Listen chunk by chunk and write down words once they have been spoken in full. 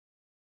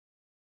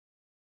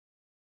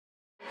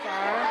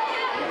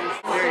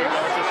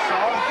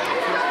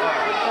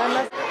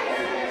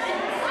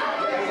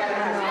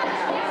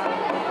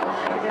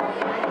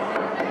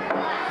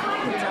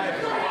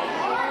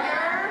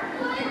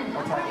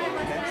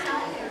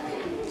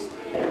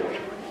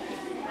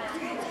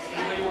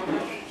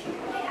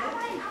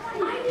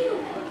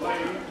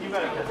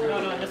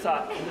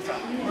side.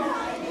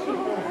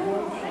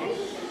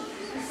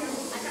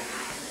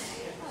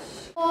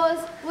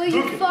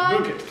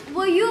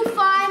 Will you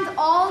find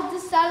all the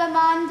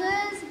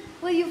salamanders?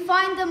 Will you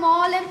find them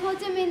all and put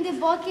them in the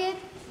bucket?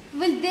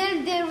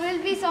 There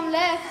will be some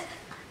left.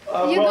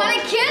 You're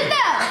gonna kill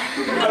them!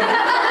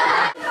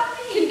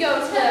 We can go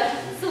to the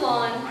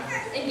salon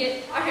and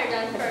get our hair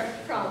done for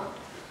prom.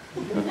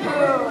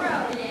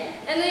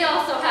 And they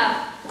also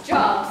have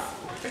jobs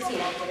for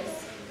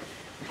teenagers.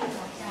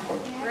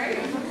 Great.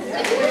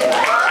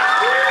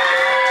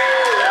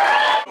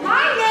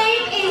 My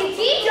name is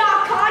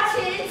D-Doc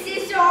Cotton,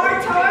 Sister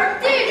Arthur.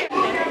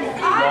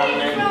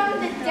 I'm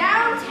from the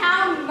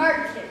downtown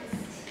merchants.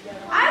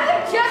 I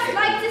would just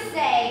like to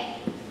say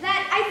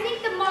that I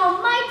think the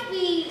mall might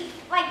be,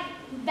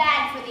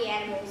 bad for the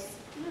animals.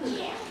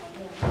 Yeah.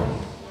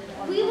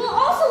 We will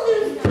also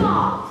lose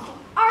jobs.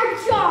 Our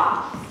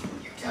jobs.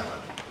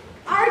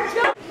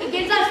 It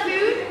gives us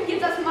food,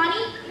 gives us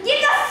money,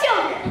 gives us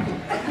children.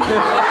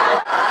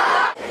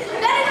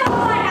 That is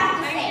all I have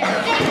to say.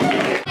 Thank you.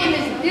 My name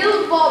is Bill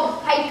Bob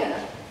Hiker,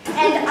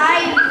 and I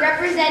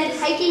represent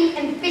Hiking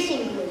and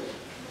Fishing Group.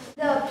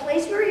 The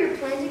place where you're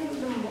putting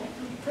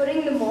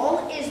the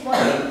mall is one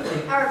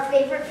of our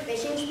favorite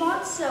fishing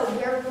spots, so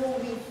where will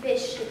we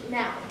fish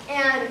now?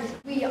 And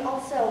we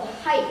also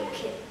hike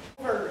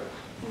over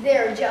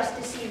there just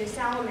to see the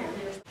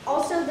salamanders.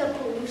 Also, the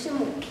pollution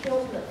will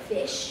kill the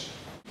fish,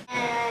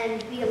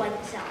 and we like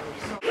the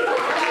salamanders.